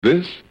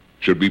This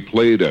should be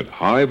played at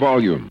high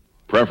volume,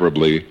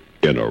 preferably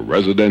in a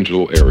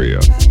residential area.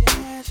 Turn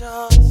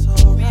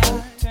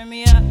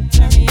me up,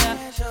 turn me up.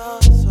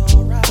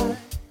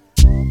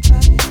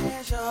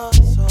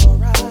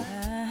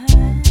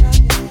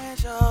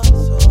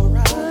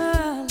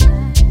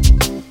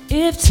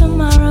 If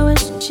tomorrow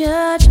is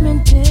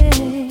Judgment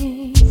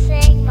Day,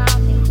 Sing,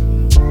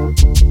 mommy.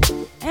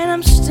 and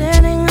I'm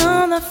standing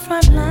on the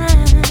front line,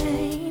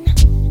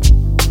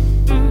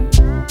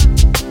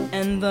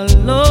 and the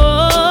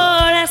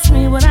Lord asks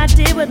me what I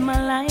did with my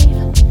life,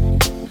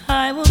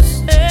 I will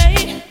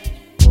say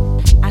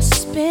I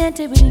spent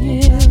it with you.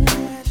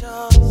 It's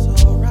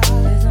alright.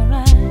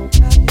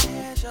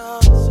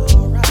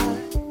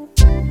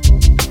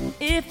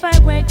 If I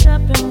wake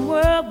up in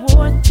World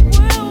War III,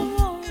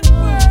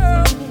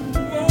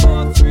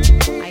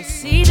 I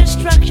see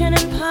destruction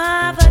and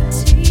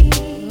poverty,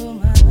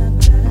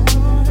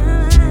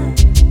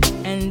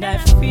 and I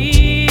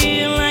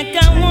feel like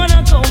I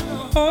wanna go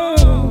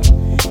home.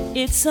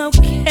 It's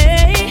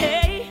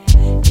okay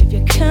if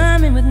you're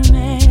coming with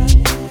me.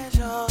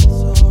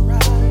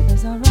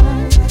 It's alright.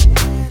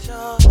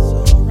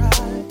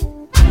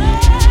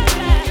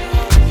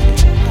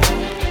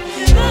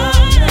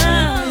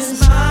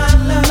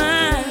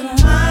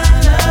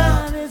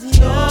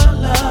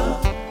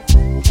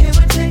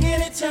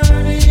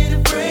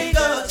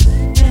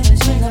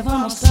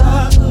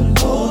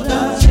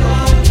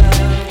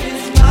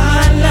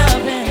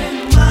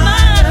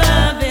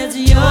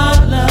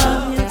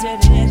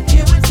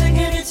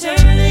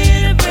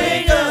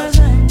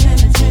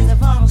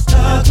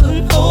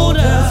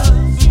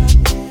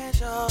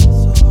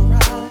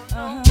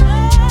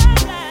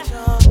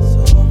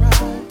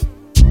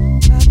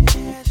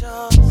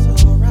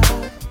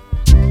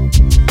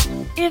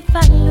 If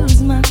I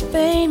lose my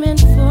fame and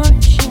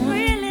fortune,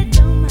 really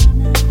don't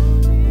matter,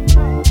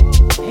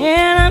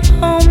 and I'm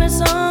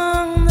homeless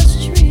on the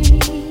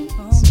street,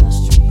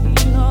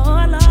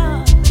 Lord,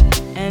 Lord,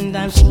 and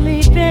I'm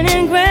sleeping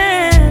in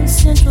Grand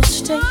Central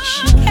Station,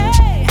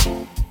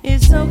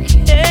 it's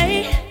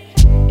okay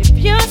if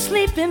you're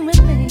sleeping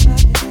with me.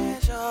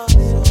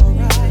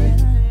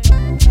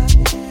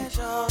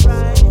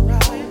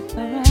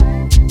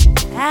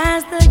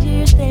 As the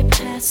years they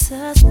pass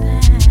us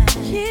by,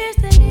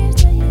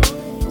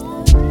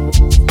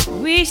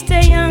 we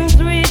stay young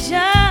through each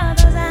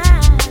other's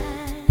eyes.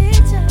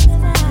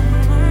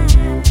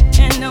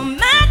 And no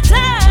matter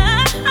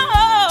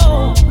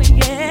how we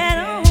get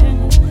on,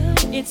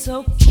 it's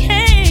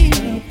okay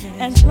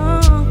as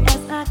long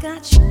as I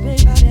got you,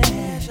 baby.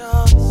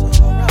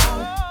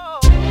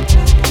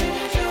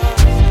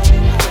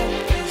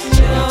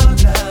 Your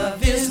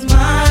love is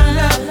my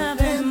love,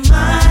 and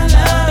my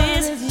love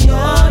is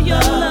your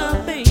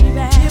love, baby.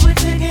 It would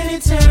take an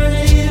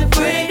eternity to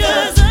break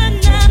us.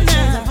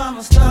 If I'm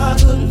a star,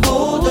 couldn't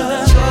hold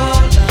us. Your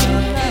love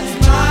is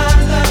my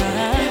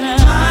love, and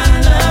my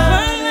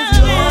love is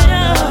your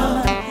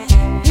love.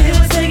 It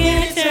would take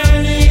an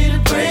eternity to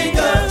break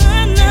us.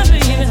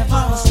 If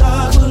I'm a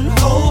star, couldn't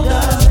hold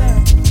us.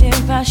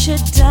 If I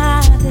should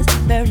die this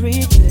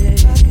very day,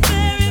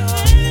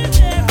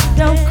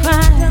 don't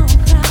cry,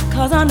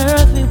 'cause on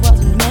earth we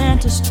wasn't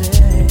meant to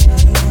stay.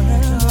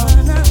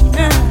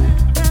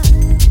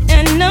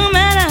 And no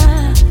matter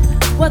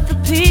what the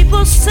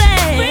people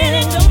say,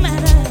 really don't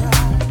matter,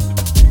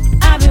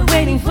 I'll be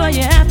waiting for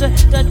you after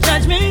the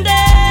Judgment Day.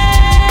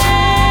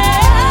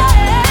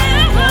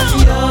 'Cause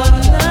your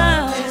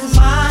love is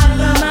my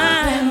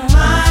love, and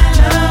my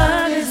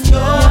love is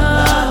your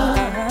love.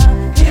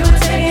 It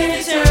would take an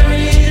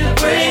eternity to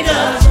break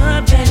us.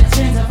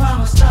 And if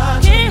I'm a star,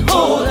 can't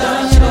hold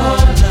us. Your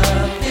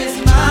love is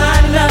my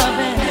love,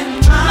 and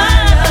my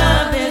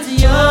love is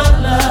your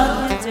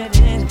love. It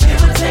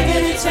would take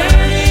an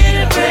eternity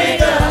to break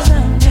us.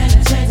 And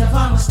if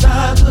I'm a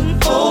star,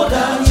 couldn't hold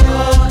us.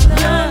 Your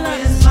love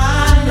is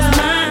my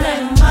love,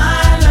 and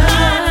my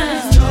love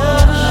is your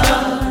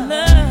love.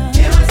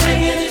 It would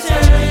take an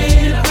eternity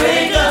to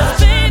break us.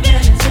 And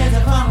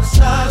if I'm a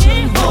star,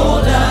 couldn't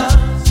hold us.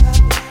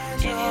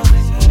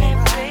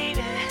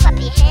 Clap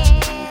your hands.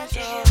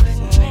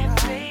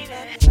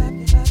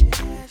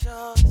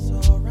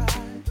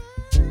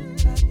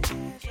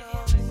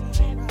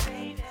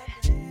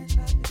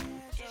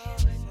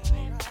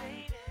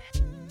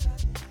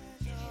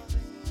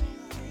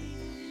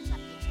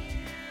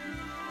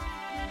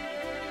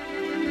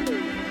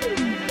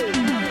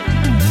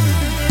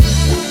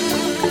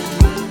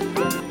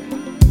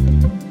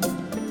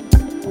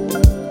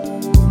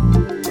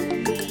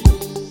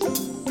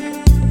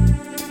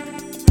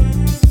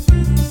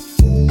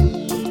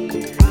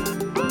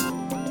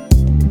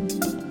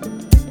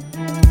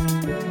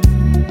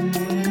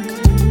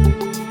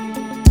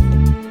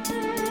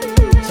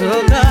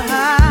 Took a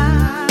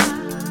high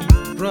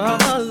from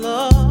the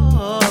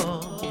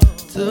Lord,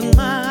 took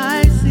my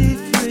icy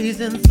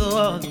freezing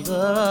thoughts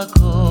the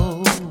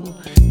cold,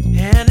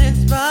 and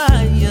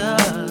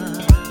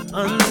inspired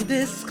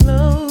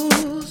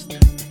undisclosed.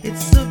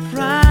 It's a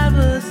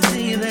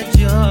privacy that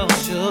you're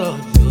sure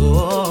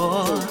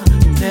you're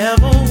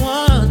never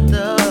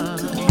wonder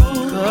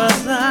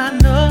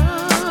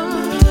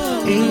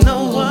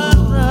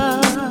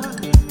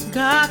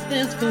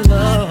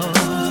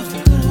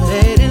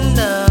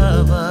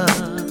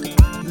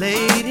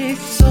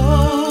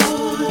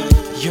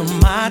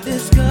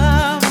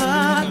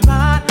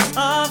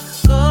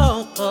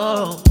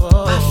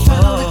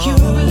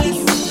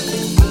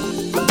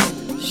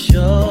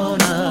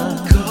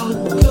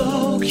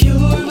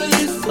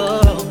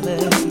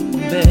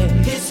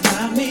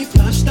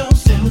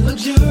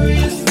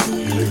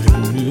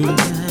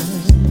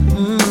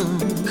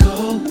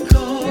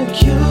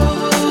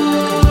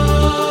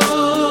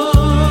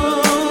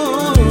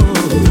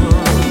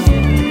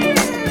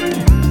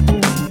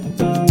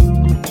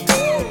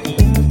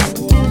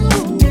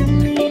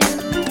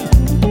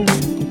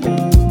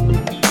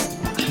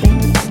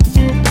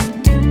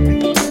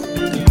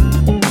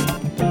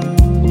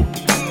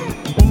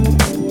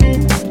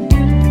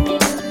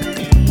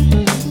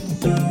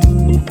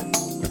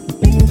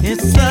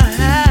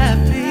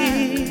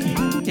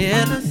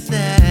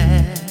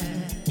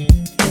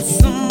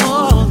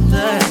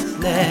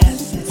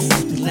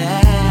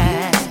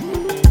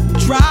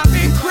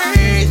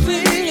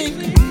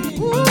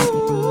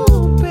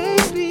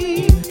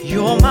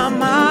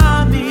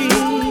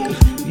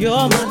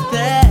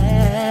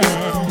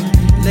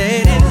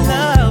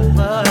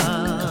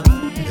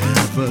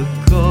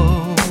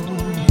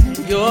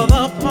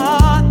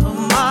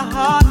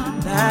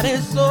body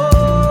soul.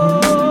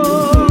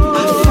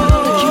 I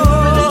found a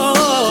cure in it.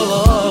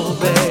 Oh,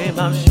 babe,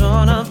 I'm sure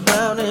I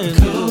found it.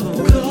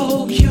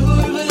 Go,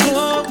 cure with it.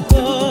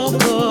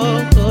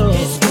 Go.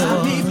 It's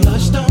got me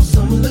flushed on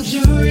some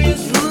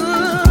luxurious.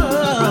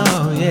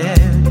 Oh, yeah.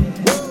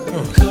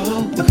 Go,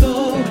 cure.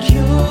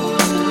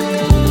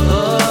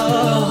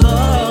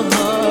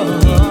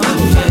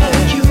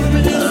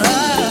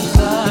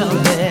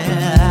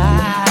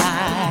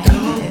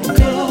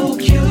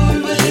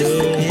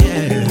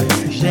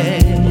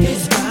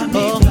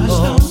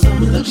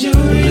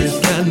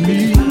 It's got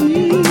me.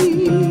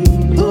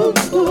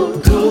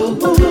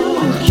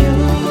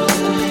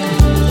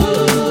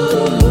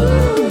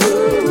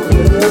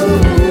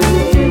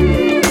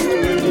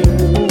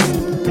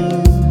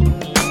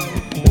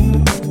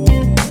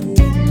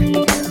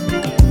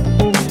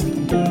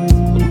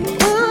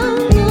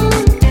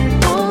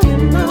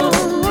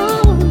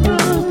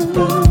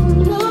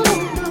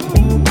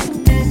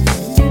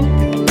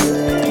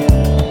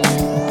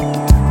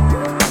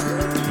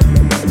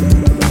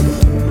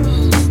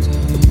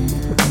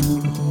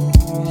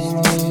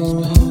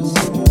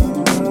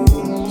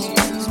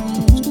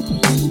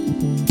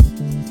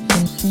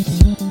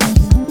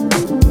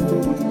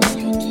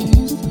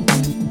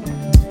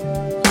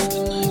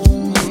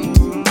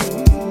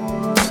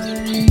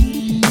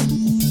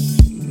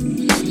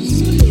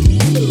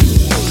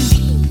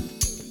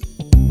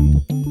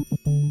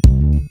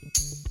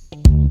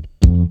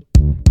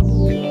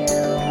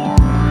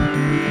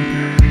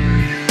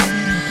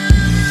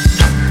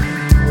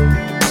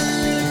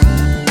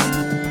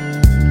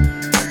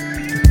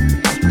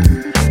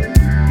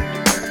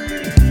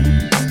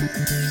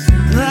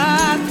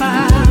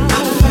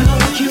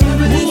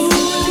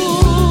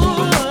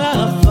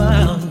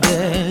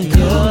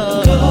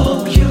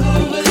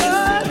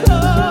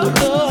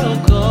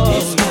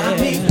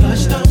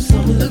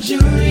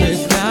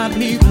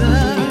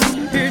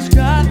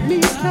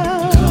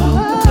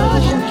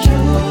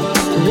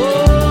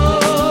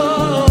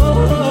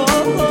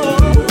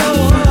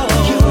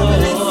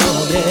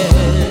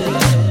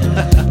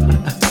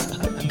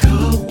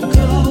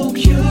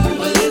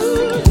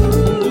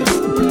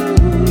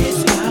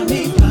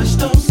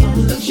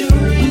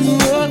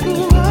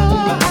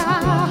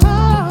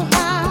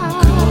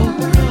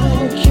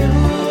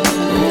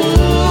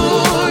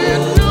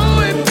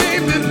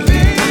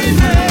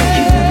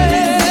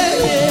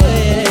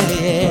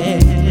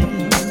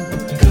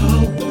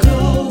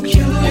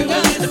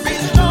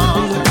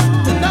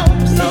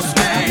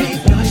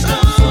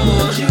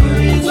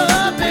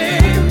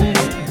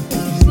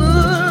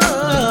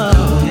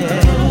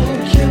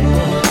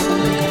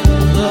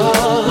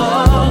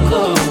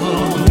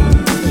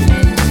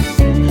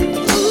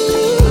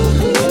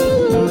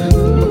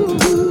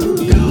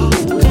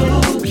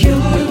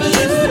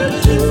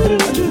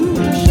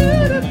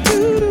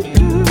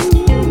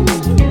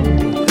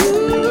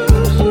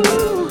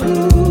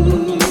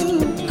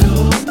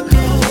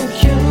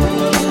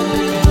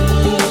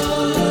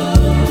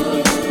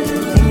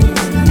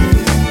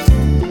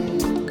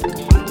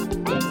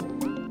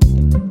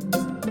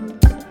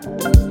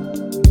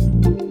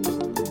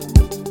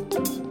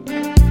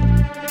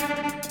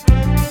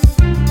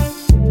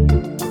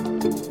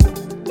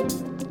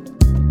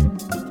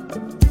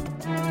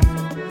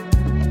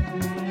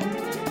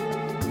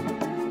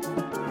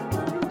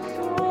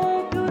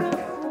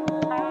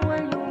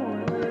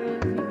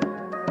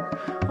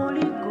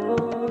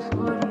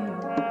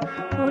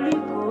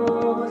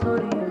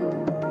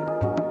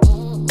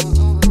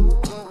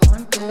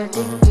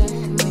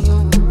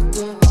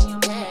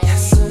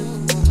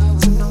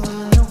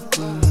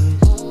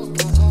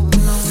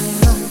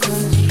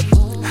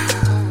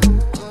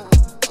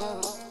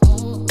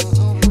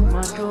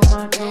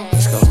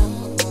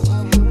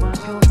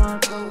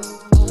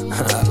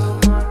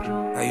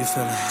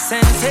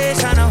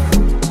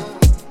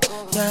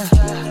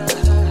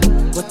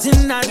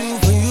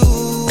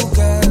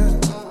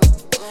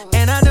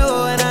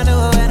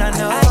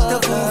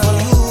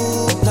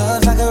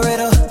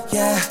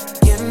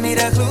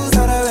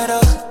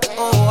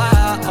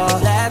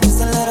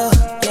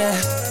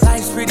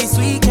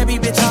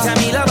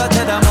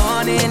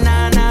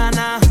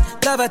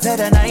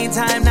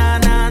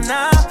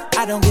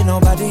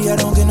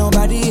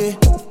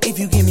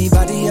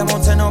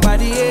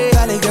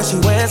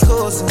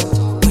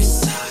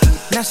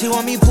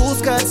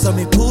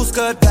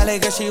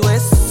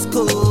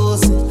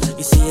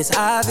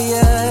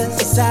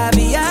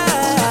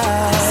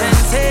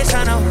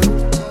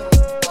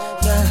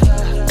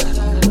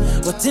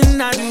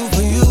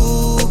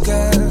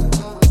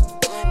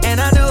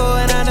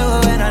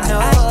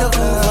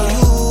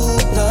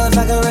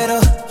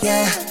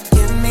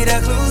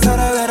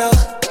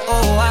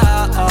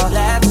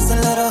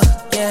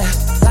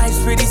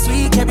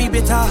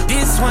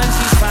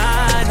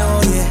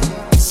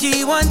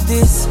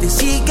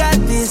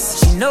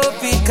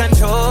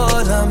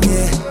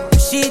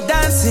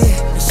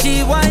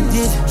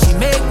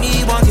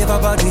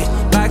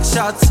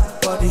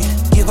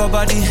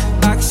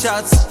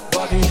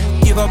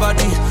 Give her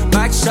body,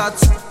 back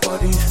shots,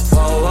 body. Oh,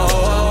 oh,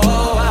 oh,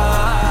 oh, oh.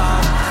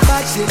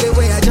 She the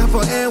way I jump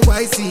for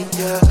NYC.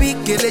 Big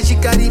girl, she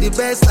carry the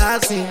best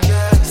I've seen.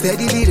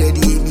 Steadily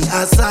ready, me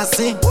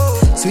assassin.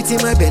 Sweet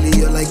in my belly,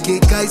 you're like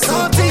cake icing.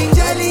 Something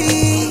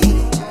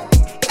jelly,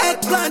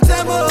 eggplant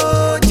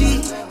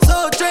emoji.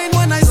 So trained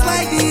when I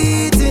slide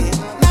it in.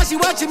 Now she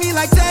watching me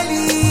like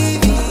telly.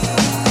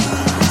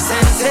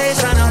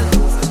 Sensational,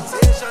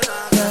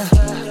 yeah.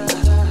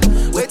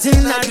 What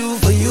thing I do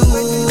for you,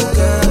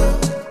 girl?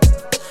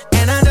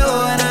 And I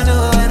know, and I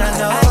know, and I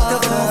know. I act the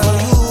fool for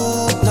you,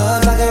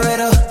 love like a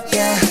riddle,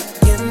 yeah.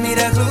 Give me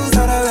the clues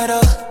of the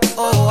riddle.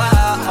 Oh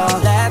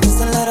wow, laugh just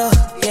a little,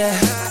 yeah.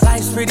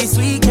 Life's pretty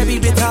sweet, can be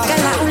bitter. Girl,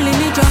 I only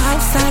need your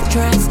house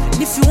address.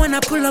 If you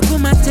wanna pull up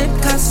on my tape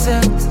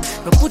cassette,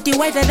 but put it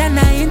wider than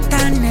the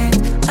internet.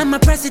 I'm a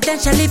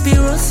presidential if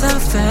you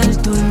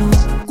Roosevelt to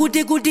look.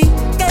 Goody goody,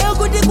 girl,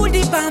 goody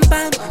goody, bam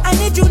bam. I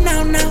need you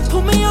now, now.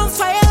 Put me on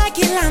fire like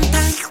a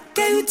lantern.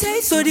 Girl, you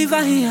taste so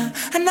divine,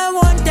 and I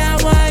wonder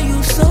why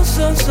you so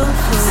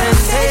sensational.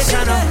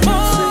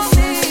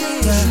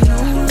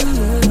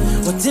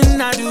 What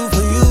didn't I do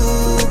for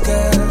you,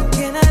 girl?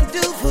 Can I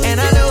do for you? And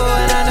I know,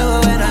 and I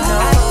know, and I know.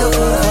 I do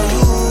for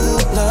you.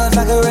 Love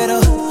like a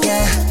riddle,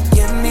 yeah.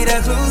 Give me the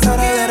clues of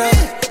the riddle.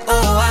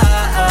 Oh,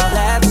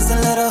 laugh just a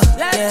little,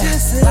 yeah.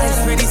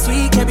 Life's pretty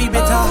sweet, can be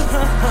bitter.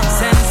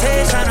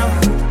 Sensational,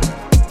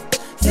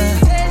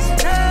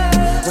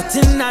 yeah. What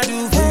didn't I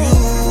do for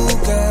you,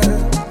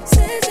 girl?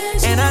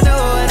 And I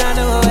know, and I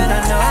know, and I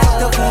know. I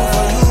do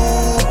for you.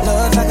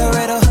 Love like a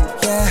riddle,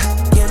 yeah.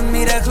 Give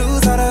me the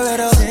clues of the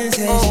riddle.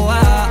 Oh,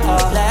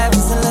 laugh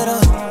just a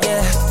little,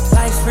 yeah.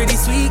 Life's pretty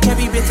sweet, can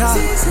be bitter.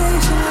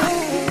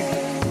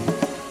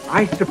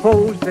 I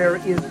suppose there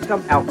is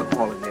some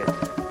alcohol in this.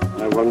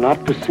 I will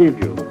not deceive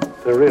you.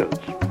 There is.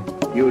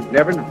 You'd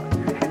never know.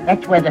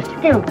 That's where the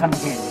skill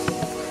comes in.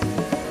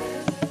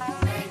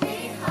 Make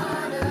me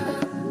harder,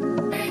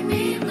 make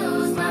me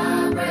lose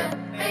my breath,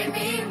 make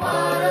me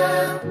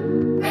water,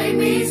 make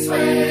me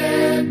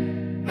sweat,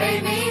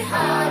 make me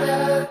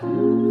harder,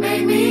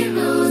 make me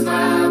lose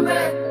my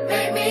breath,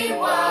 make me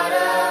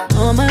water.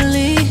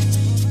 Normally,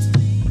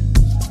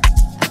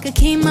 I could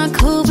keep my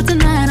cool, but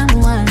tonight I'm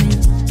whining.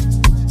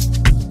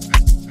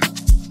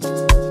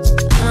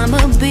 I'ma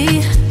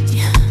be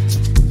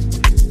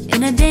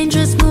in a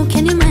dangerous mood.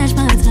 Can you match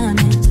my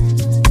timing?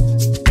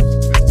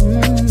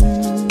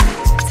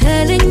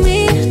 Telling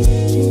me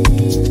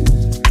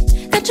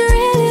that you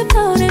really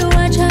about it,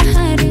 what you're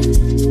hiding.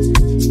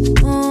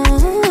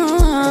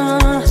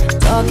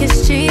 Talk is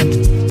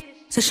cheap,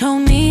 so show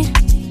me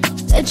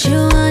that you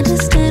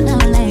understand how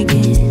I like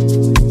it.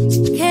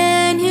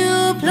 Can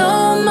you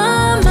blow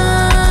my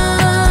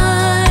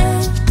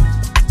mind?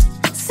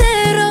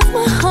 Set off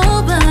my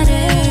whole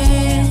body.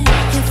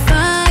 If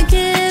I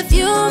give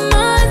you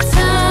my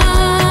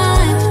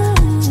time,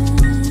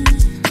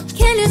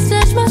 can you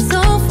snatch my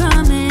soul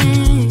from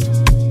it?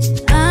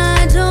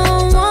 I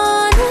don't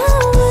wanna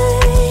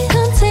wait.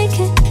 Come take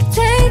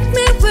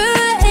me where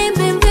I ain't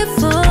been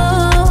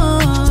before.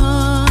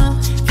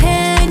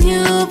 Can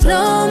you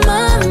blow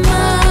my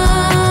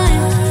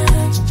mind?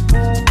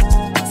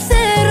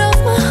 Set off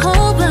my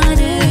whole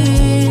body,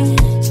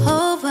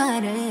 whole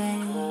body.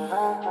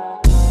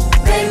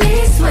 Make me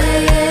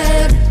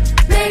sweat,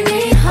 make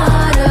me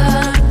harder,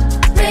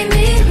 make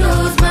me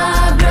lose my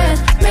breath,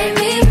 make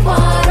me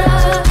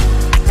water,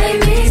 make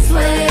me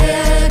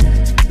sweat,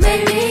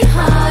 make me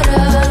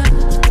harder,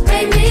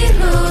 make me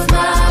lose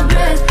my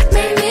breath,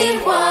 make me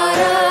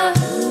water.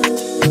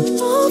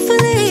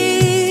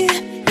 Hopefully,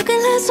 you can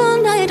last all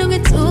night, don't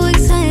get too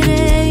excited.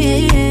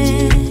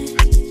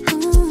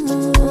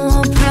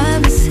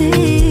 Privacy,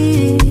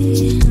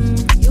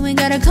 you ain't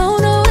gotta go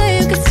nowhere,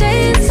 you can stay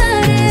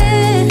inside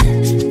it.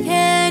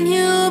 Can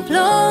you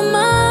blow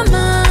my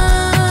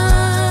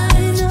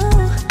mind?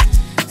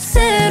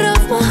 Set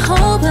off my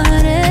whole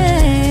body.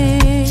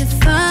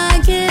 If I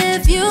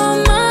give you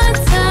my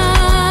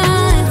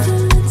time,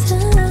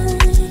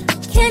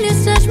 can you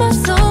snatch my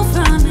soul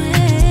from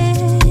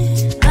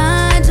it? I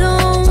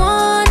don't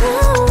wanna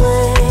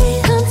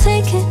wait. Come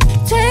take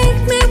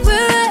me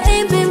where I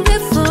ain't been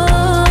before.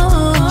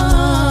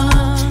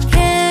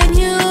 Can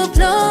you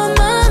blow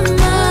my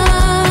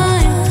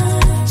mind?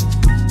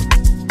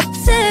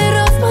 Set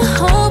off my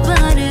whole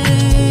body,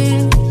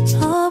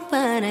 whole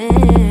body.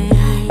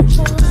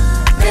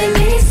 Make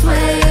me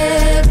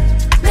sweat,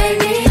 make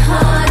me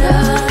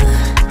harder,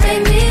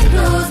 make me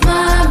lose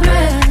my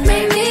breath,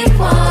 make me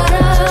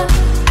water,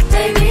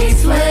 make me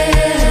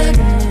sweat,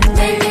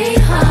 make me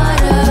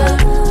harder,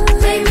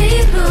 make me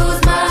lose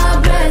my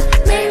breath,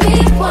 make me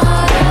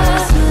water,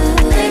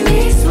 make me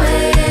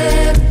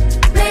sweat,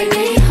 make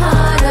me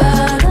harder,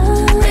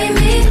 make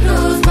me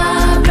lose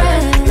my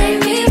breath, make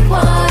me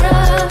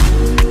water,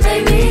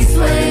 make me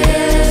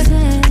sweat,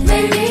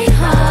 make me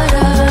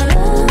harder,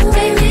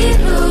 make me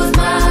lose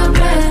my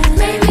breath,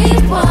 make me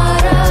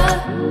water,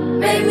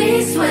 make me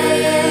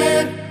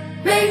sweat,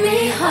 make me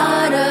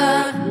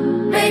harder,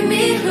 make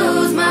me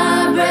lose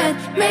my breath,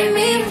 make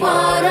me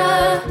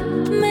water,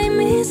 Make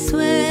me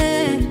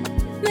sweat,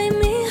 make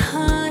me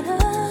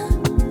harder,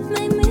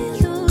 make me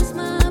lose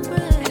my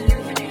breath.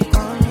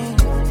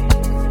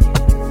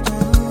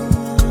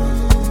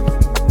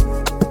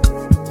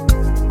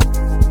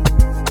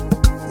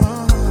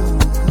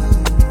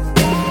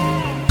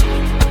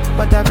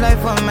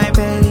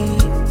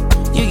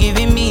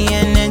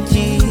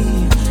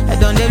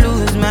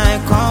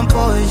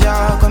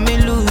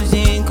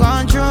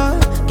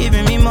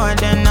 more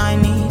than I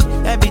need.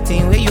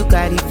 Everything where you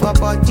carry for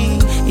body.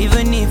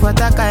 Even if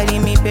what I carry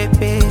me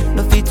pepe.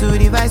 No fit to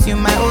revise you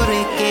my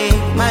oreke.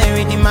 My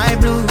reading my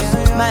blues.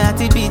 My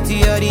activity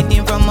your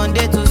reading from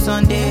Monday to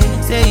Sunday.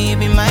 Say you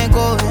be my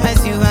goal. My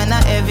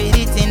Savannah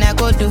everything I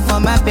go do for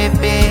my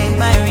pepe.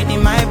 My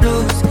reading my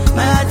blues.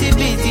 My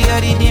activity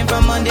your reading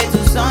from Monday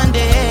to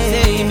Sunday.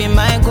 Say you be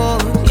my goal.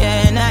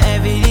 Yeah, now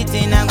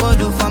everything I go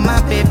do for my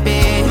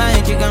pepe.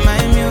 My chicken, my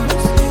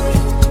muse.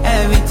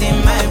 Everything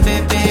my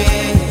baby.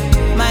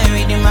 My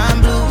reading my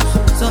blues.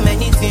 So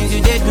many things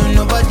you did do,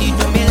 nobody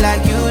do me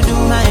like you do.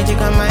 My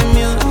chicken, my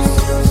muse.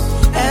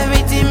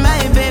 Everything my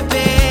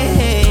baby.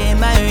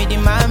 My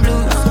reading my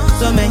blues.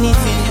 So many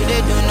things you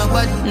did do,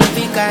 nobody.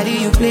 Nothing carry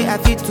you play, I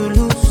fit to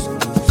lose.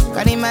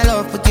 Carry my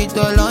love, put it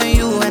all on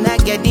you. And I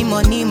get the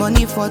money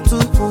for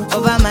two.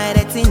 Over my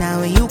retina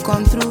when you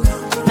come through.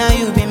 Now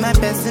you be my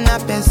personal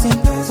person.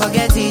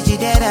 Forget it,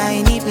 that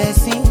I need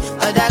blessing.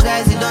 Other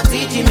guys, you don't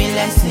teach me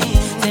lesson.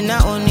 Say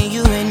not only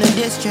you ain't no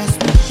distress.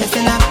 It's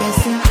not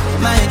person.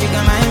 My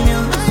jigga, my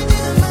muse.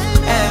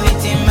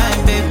 Everything my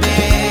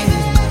baby.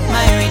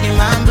 My reading,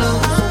 my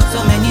blues. So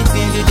many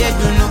things you did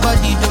do,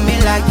 nobody do me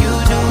like you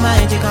do.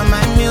 My jigga,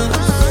 my muse.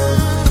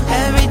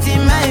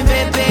 Everything my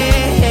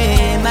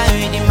baby. My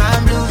reading, my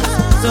blues.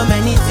 So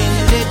many things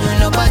you did do,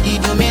 nobody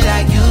do me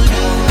like you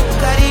do.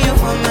 Carry you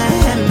for my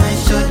head, my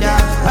shoulder.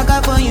 I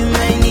got for you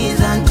my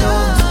knees and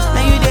toes.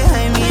 Now you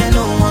behind me and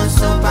no one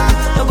so bad.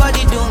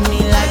 Nobody do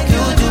me like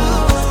you do.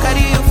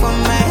 Carry you for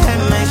my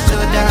head, my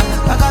shoulder.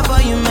 I got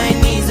for you my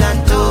knees and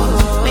toes.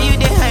 Now you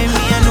behind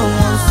me and no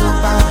one so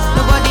bad.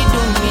 Nobody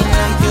do me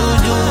like you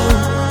do.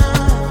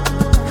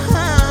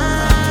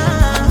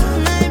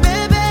 My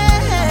baby.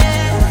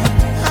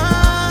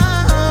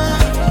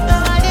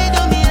 Nobody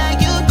do me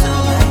like you do.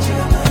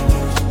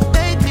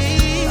 Baby,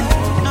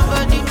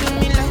 nobody do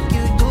me like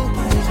you do.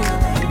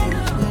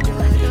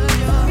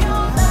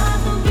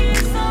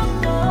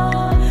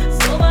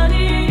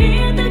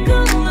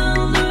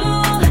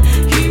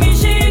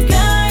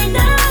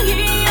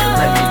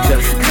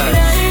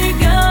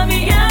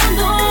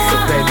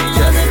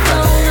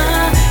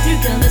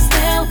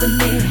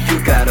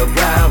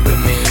 Ride with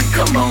me,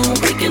 come on,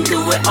 we can do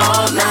it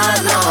all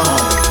night long.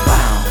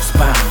 Bounce,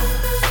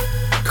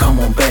 bounce, come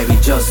on baby,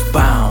 just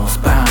bounce,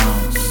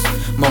 bounce.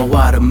 More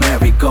water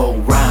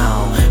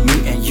merry-go-round.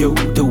 Me and you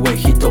do it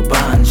hito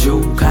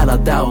banju.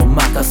 体を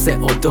任せ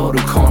踊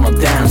るこの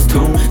ダンスト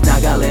ゥー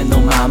ン。流れの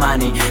まま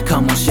に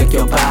Come on shake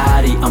your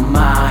body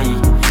甘い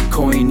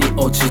恋に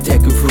落ちて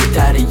く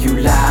二人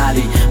ゆら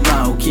り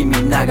舞う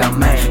君眺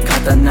め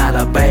肩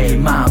並べ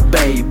My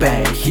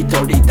baby 一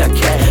人だけ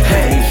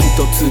Hey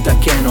一つだ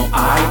けの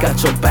愛が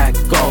ちょback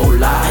go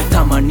live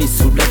たまに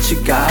すれ違う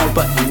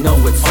But you know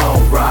it's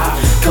alright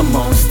Come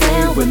on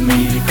stay with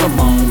me Come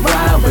on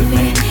ride with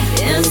me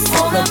It's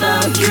all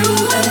about you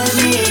and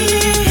me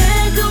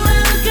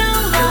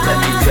Let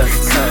me just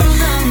touch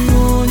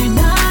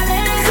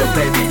So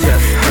baby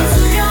just hush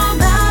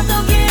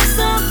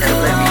And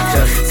let me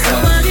just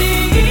touch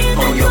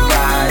On your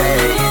body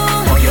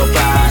On your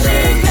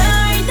body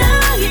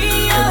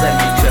And let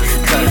me just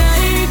touch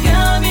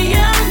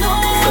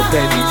So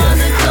baby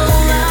just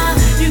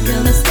hush You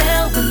gotta stay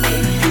with me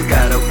You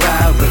gotta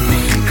ride with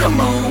me Come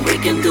on, we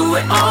can do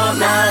it all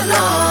night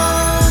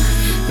long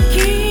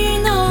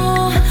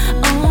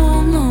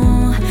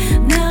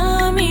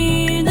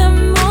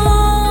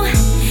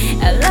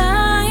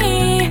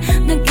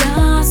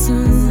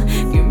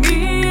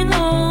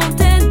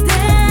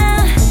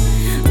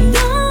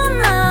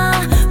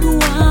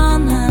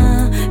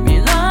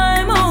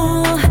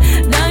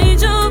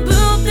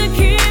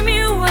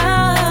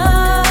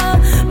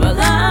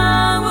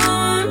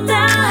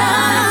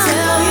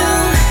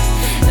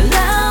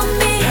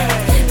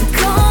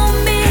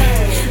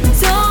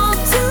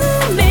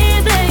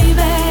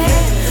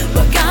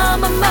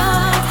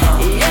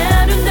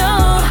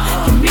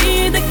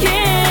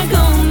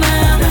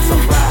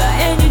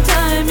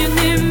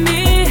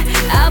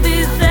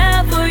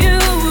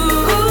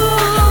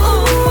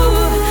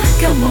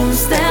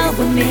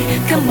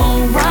Come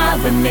on, ride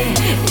with me.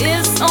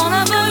 It's all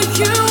about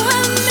you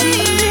and me.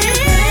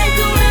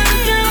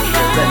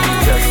 Let me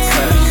just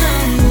touch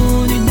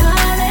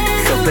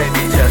So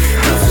baby just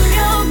hush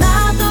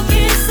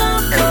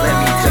And let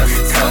me just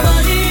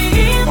touch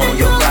On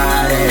your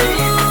body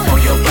On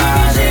your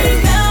body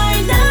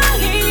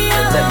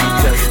And let me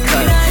just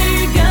touch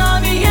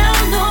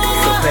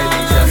So baby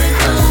just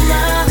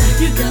hush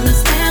You gotta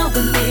stay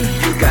with me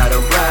You gotta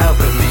ride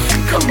with me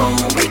Come on,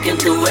 we can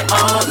do it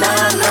all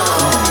night long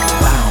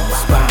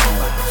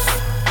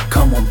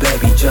Come on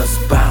baby, just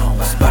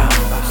bounce,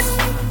 bounce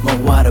More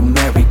water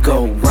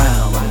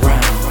merry-go-round,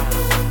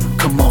 round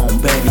Come on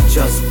baby,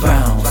 just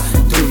bounce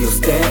Do your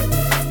step,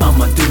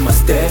 I'ma do my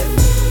step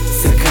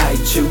世界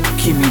中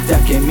君だ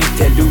け見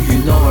てる You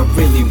know I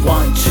really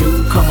want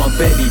you Come on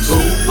baby boo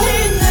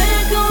And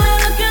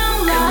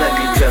let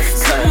me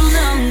just touch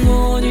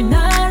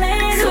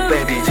So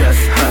baby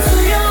just hush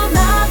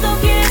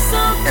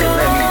And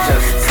let me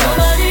just touch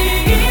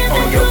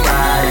On your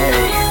body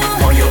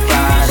On your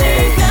body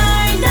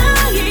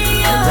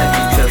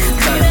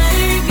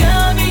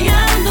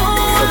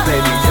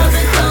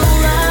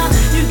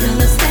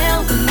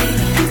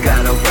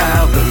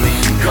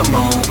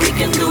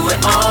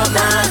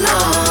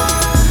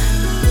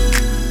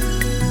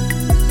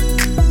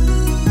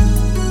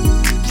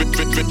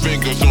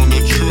fingers on the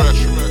track.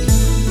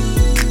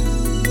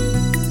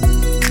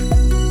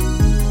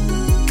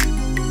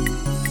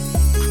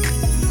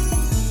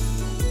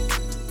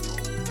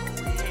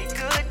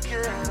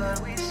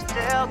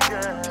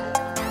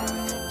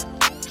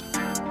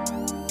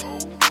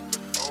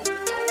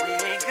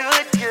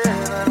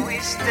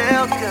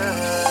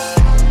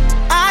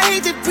 I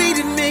hate that we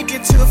didn't make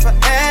it to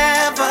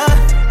forever.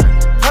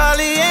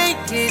 Probably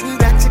ain't getting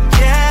back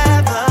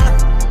together,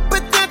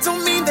 but that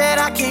don't mean that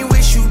I can't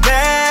wish you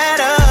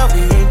better.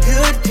 We ain't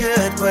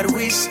good, but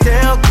we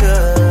still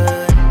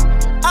good.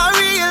 I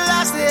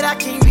realize that I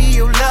can't be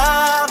your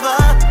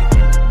lover.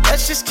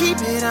 Let's just keep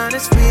it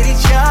honest with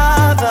each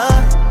other.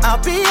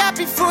 I'll be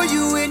happy for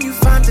you when you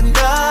find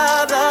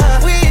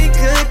another. We ain't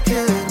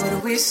good,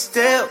 but we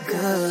still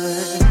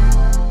good.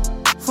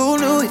 Who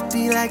knew it'd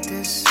be like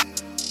this?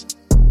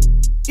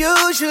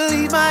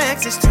 Usually my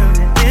exes turn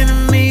to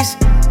enemies,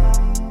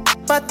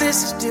 but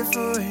this is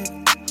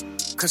different.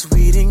 Cause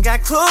we done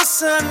got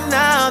closer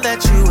now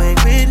that you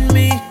ain't with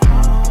me.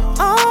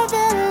 All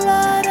that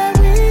love that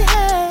we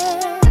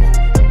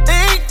had,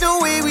 ain't no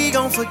way we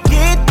gon'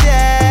 forget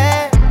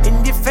that.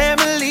 And your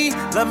family,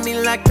 love me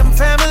like I'm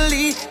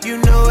family. You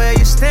know where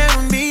you stand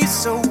with me.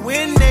 So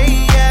when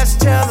they ask,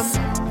 tell them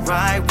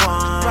right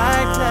one,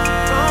 right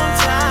place, wrong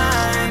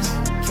times.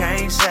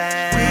 Can't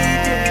say we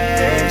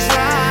didn't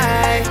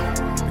try,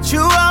 but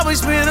you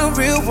always been a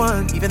real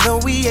one. Even though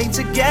we ain't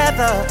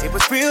together, it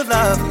was real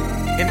love,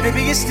 and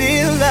baby it's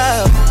still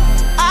love.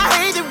 I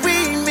hate that we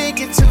ain't make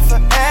it to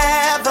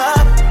forever.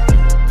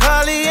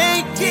 Probably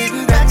ain't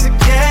getting back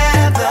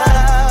together,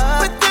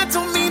 but that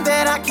don't mean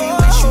that I can't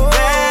wish you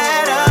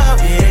better.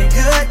 We ain't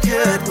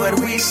good, but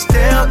we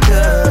still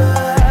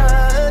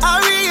good. I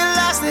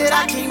realize that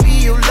I can't be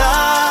your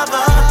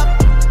lover.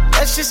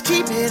 Let's just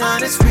keep it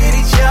honest with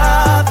each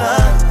other.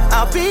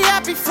 I'll be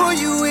happy for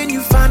you when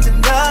you find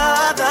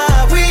another.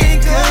 We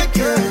ain't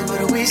good,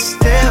 but we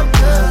still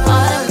good.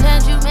 All the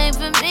plans you made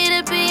for me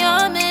to be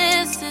your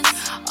missus,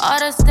 all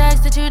the stacks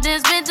that you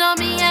just spent on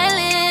me ain't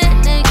lit.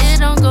 Nigga,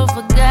 don't go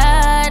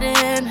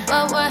forgotten,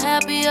 but we're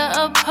happier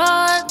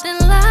apart than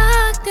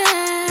locked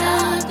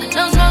in.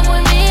 Don't talk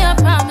with me, I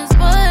promise,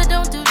 but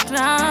don't do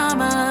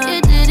drama.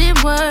 It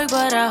didn't work,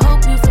 but I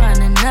hope you find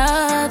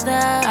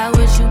another. I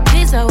wish you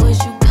peace, I wish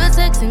you good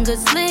sex and good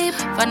sleep.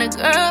 Find a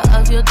girl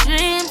of your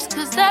dreams,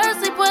 cause I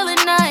sleep well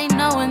at night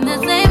knowing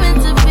this ain't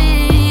meant to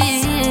be.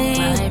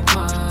 Right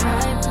one,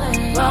 right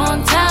place,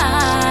 wrong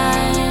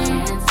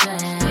time.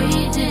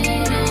 We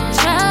didn't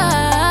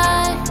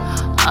try.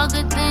 All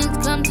good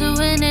things come to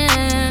an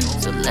end,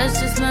 so let's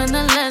just learn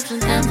the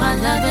lessons and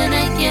find loving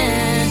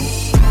again.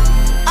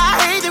 I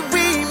hate that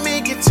we ain't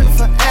make it to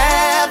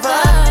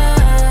forever.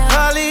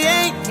 Probably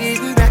ain't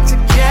getting back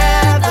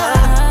together,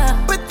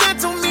 but that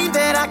don't mean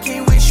that I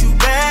can't wish you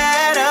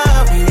better.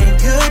 We ain't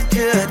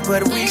good,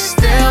 but we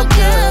still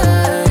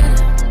good.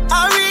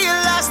 I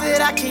realize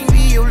that I can't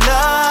be your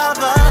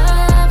lover.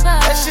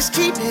 Let's just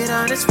keep it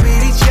honest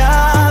with each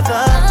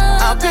other.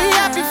 I'll be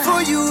happy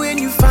for you when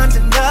you find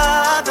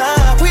another.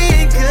 We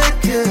ain't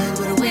good,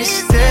 but we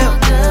still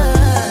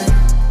good.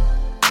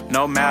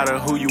 No matter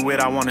who you with,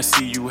 I wanna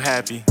see you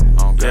happy.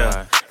 Oh,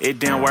 yeah, it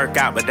didn't work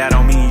out, but that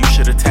don't mean you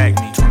should attack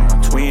me.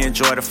 We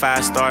enjoy the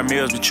 5-star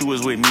meals, but you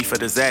was with me for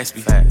the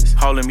Zaxby.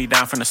 Holding me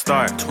down from the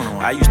start.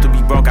 I used to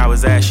be broke, I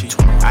was ashy.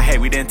 I hate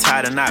we didn't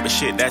tie the knot, but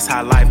shit, that's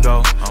how life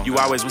go. You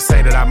always would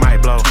say that I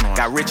might blow.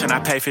 Got rich and I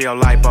pay for your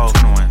lipo.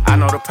 I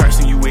know the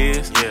person you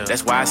is,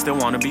 that's why I still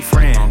wanna be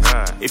friends.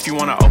 If you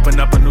wanna open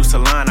up a new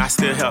salon, I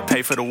still help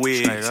pay for the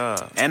wigs.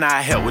 And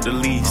I help with the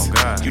lease.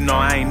 You know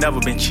I ain't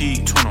never been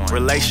cheap.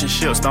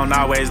 Relationships don't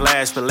always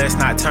last, but let's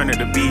not turn it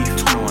to beef.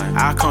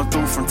 I'll come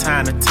through from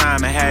time to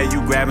time and have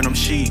you grabbing them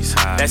sheets.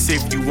 That's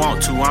if you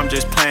want to, I'm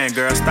just playing,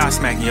 girl, stop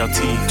smacking your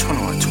teeth.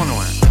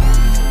 21.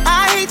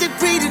 I hate that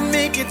we didn't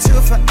make it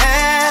to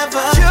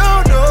forever.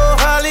 You know,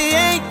 probably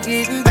ain't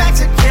getting back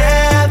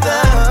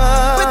together,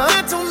 but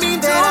that don't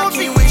mean that I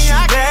can't wish you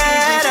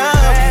better.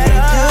 We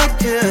ain't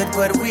good,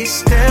 but we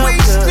still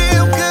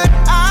good.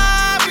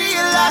 I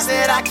realize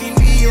that I can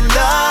be your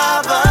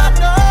lover.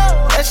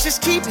 Let's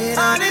just keep it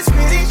honest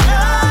with each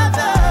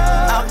other.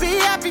 I'll be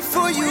happy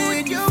for you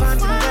when you find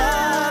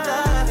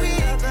another. We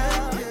ain't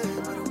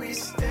good, but we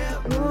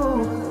still good.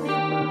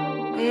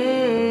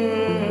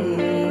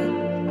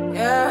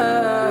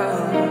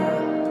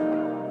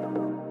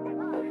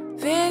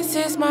 This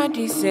is my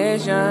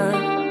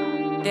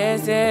decision.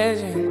 This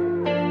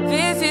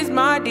is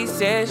my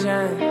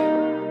decision.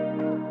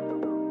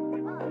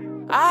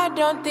 I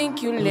don't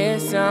think you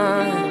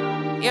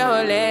listen. You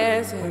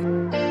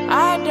listen.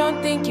 I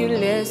don't think you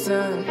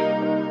listen.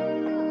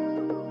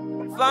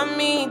 For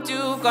me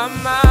to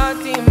come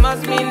out, it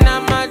must mean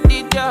I'm a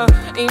teacher.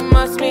 It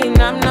must mean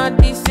I'm not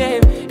the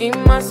same. It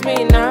must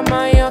mean I'm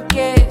on your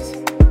case.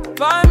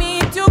 For me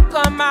to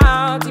come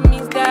out, it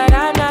means that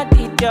I'm not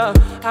the dog.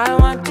 I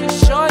want to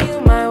show you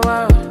my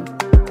world.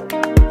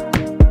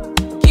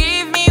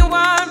 Give me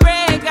one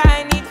break,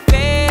 I need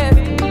faith.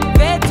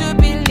 Faith to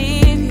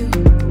believe you,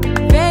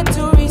 faith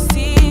to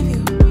receive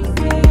you.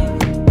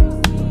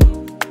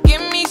 Give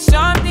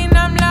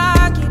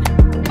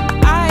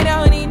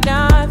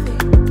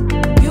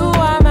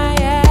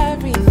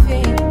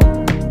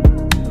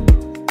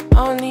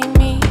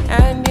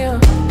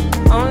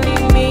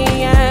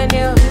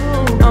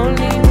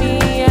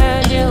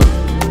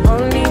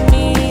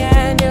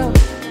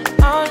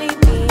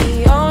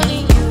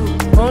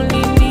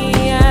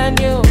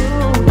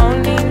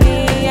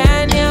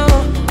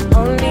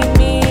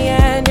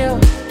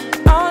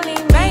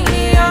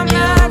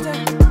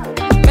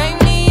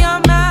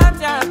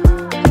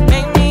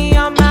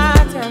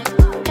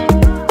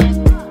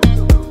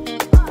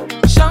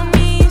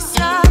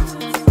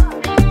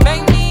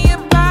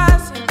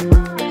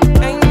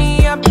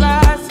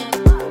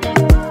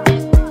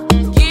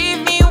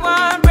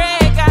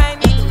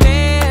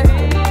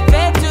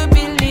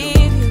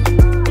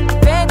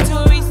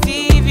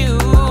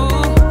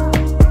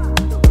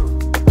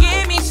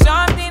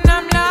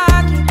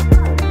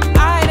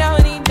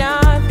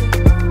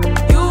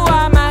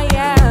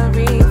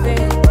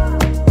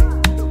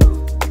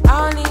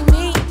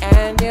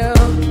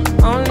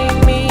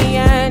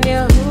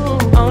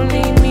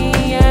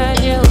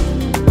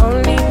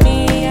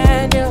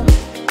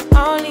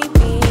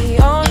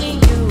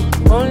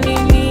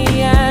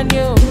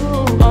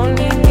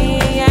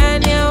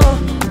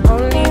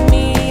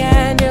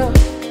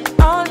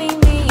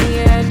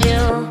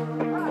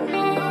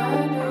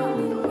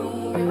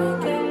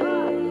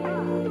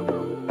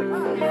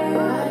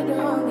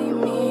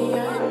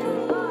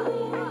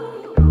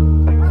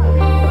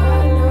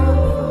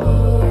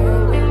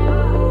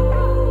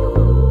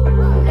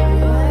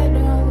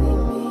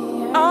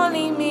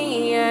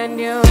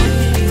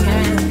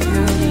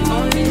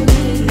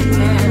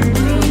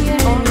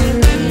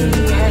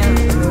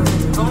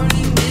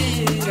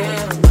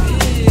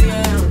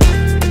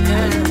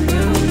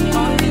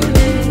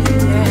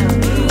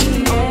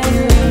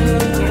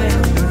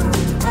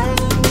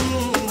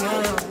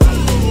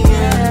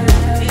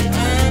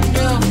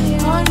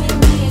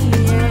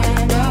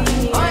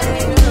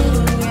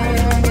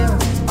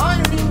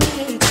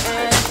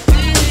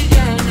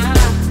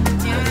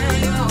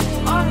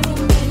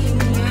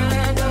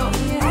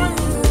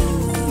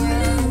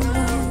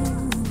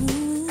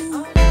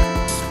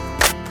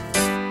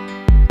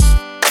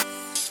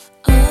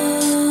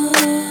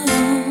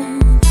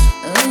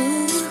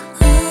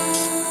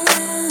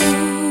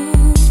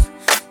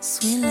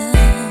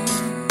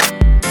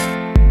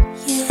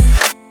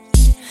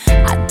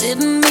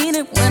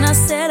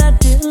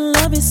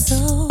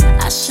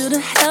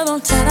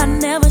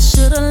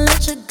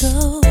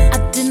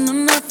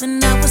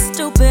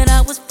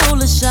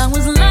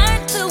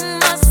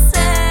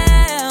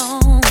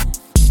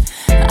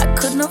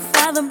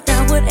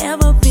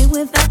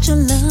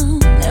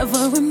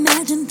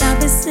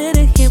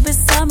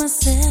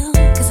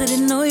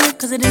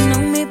cause I didn't know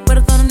me, but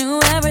I thought I knew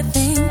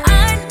everything.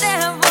 I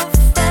never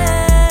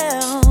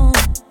felt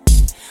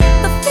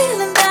the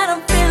feeling that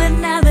I'm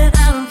feeling now that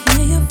I don't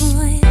hear your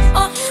voice,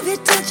 or have you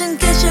touch and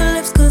kiss your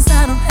lips, cause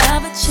I don't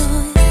have a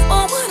choice.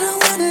 Or what I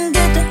wouldn't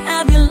get to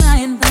have you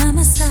lying by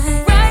my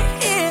side right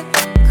here.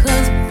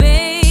 Cause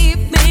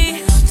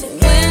baby,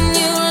 when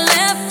you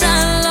left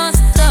I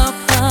lost a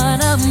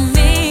part of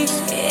me.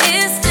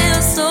 It's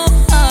still so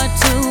hard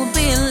to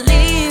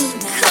believe.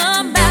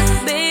 Come back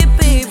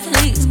baby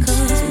please,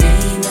 cause we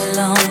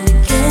belong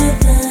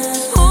together.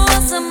 Who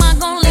else am I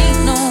gonna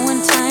lean on when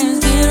times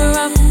get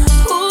rough?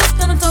 Who's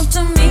gonna talk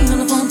to me on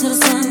the phone till the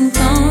sun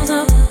comes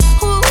up?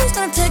 Who's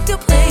gonna take your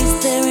place?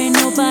 There ain't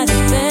nobody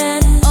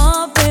better.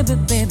 Oh baby,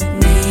 baby,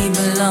 we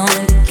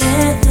belong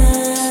together.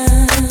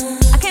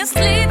 I can't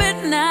sleep at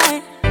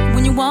night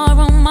when you are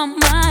on my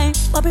mind.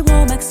 Bobby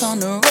Womack's on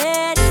the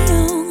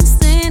radio,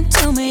 sing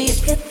to me. You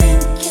could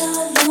think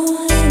you're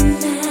lonely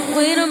now.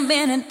 Wait a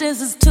minute,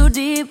 this is too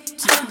deep,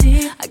 too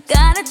deep. I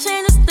gotta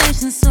change the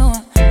station, so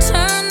I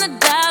turn the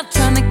dial,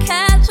 trying to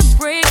catch a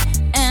break.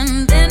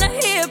 And then I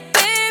hear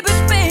baby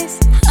face.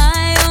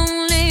 I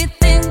only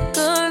think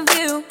of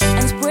you,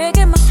 and it's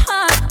breaking my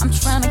heart. I'm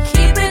trying to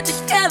keep it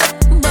together,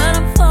 but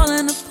I'm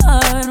falling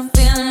apart. I'm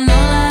feeling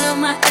all out of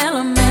my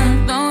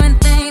element, throwing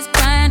things,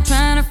 crying,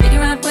 trying to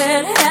figure out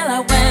where the hell I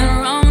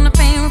went wrong. The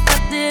pain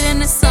reflected in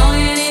the song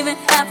ain't even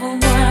half of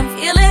what I'm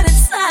feeling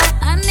inside.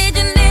 I need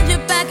you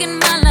back in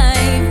my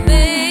life,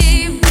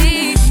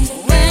 baby.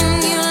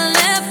 When you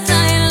left,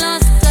 I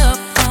lost a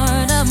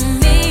part of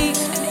me,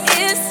 and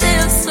it's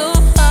still so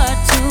hard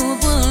to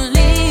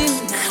believe.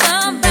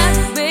 Come back,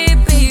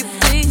 baby,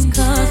 please,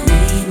 cause we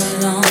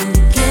belong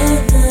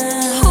together.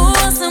 Who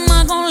else am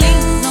I gonna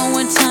lean on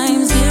when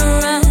times get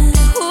rough?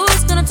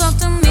 Who's gonna talk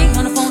to me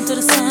on the phone till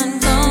the sun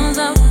comes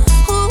up?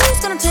 Who's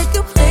gonna take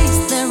your place?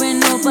 There ain't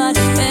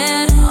nobody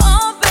better.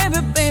 Oh baby,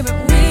 baby,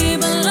 we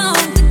belong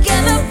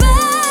together, baby.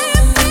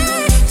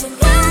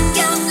 When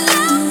you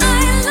left, I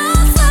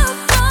lost a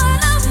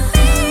part of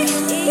me.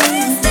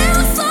 It's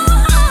still so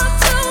hard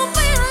to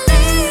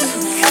believe.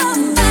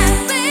 Come back,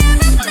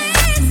 baby,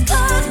 please,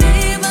 cause we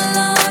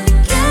belong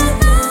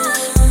together.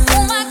 Who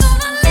am I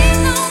gonna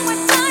lean on when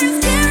times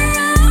get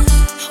rough?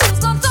 Who's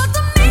gonna talk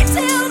to me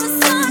till the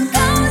sun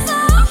comes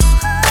up?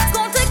 Who's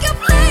gonna take your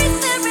place?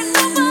 There ain't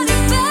nobody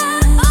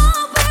better.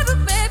 Oh baby,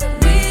 baby,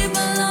 we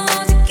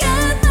belong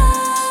together.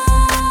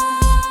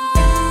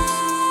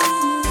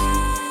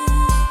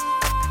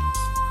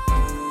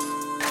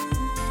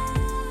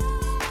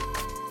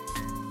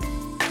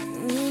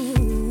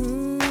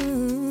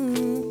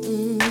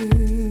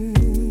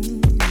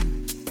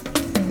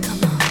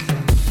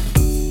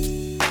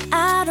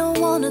 I don't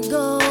wanna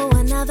go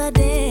another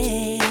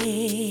day,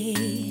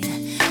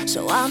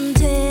 so I'm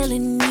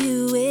telling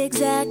you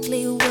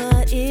exactly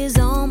what is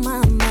on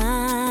my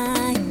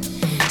mind.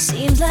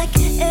 Seems like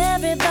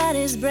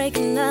everybody's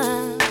breaking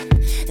up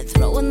and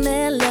throwing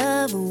their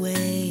love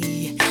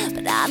away,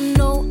 but I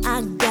know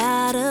I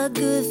got a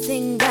good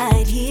thing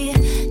right here.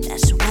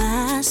 That's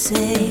why I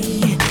say,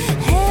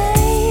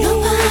 hey,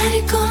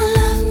 nobody gonna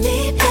love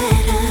me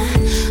better.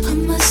 I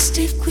must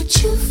stick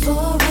with you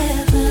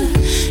forever.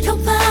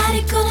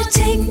 Nobody gonna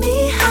take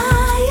me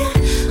higher.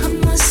 I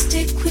must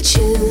stick with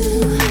you.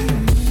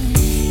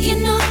 You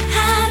know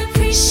how to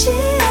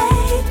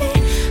appreciate me.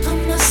 I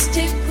must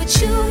stick with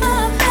you,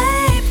 my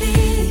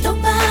baby.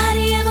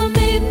 Nobody ever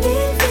made me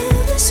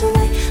feel this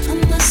way. I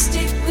must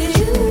stick with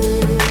you.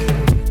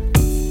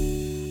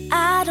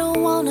 I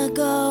don't wanna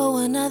go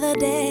another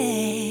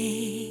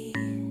day,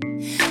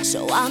 so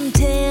I'm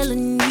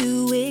telling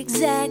you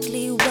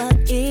exactly what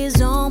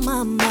is on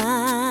my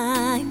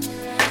mind.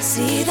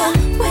 See the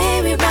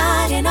way we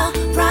ride in our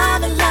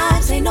private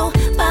lives, ain't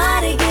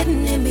nobody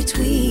getting in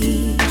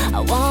between. I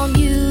want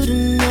you to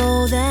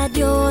know that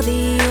you're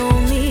the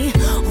only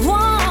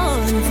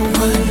one for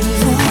me.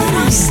 For what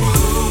I say,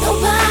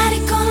 nobody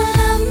gonna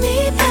love me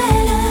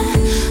better.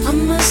 I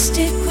must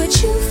stick with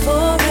you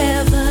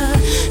forever.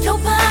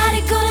 Nobody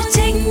gonna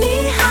take me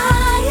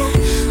higher.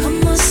 I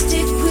must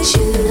stick with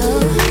you.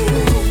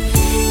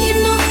 You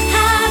know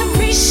how to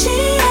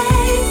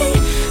appreciate me.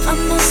 I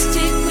must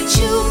stick with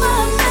you,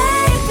 my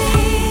baby.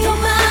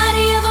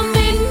 Nobody ever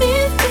made me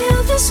feel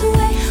this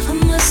way. I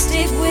must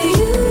stick with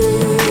you.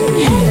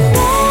 And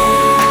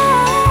now,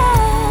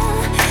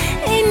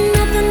 ain't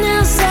nothing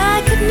else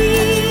I could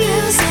need.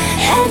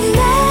 And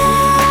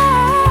now,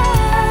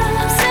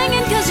 I'm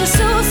singing 'cause you're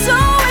so, so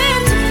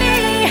into me.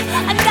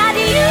 I got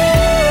you.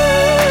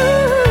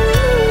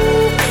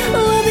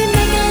 We'll be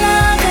making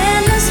love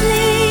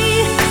endlessly.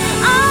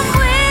 I'm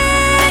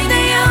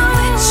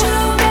with you,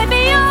 baby,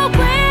 you're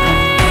with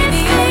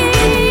me.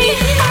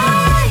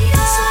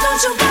 So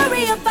don't you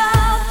worry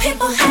about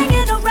people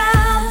hanging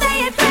around. They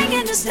ain't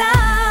bringing us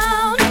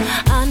down.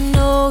 I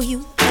know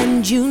you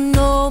and you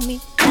know me,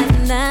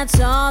 and that's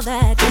all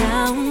that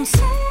counts.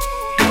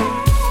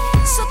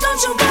 So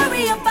don't you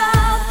worry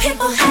about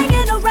people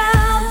hanging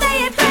around. They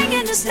ain't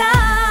bringing us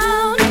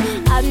down.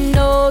 I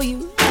know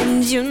you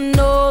and you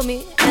know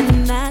me,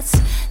 and that's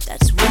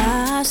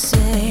why I say,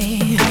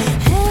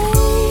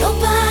 hey,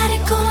 nobody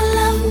gonna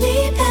love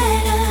me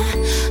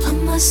better. I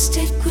must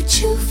stick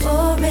with you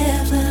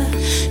forever.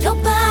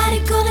 Nobody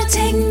gonna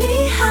take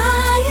me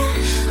higher.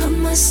 I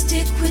must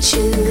stick with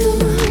you.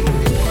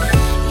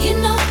 You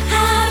know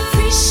how to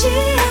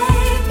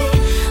appreciate me.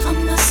 I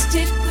must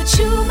stick with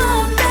you,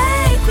 my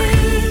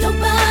baby.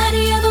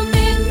 Nobody ever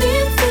made me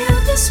feel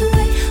this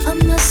way. I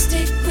must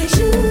stick with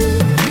you.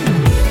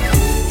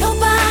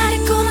 Nobody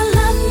gonna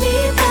love me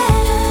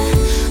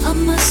better. I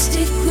must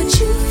stick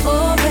with you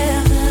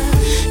forever.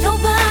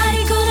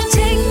 Nobody gonna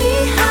take me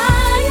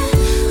higher.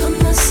 I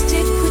must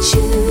stick with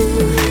you.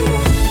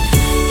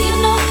 You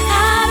know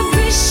how to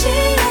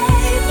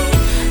appreciate me.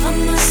 I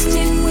must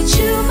stick with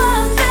you, my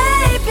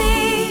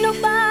baby.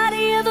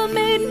 Nobody ever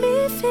made me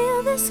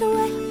feel this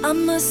way. I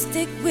must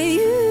stick with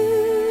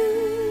you.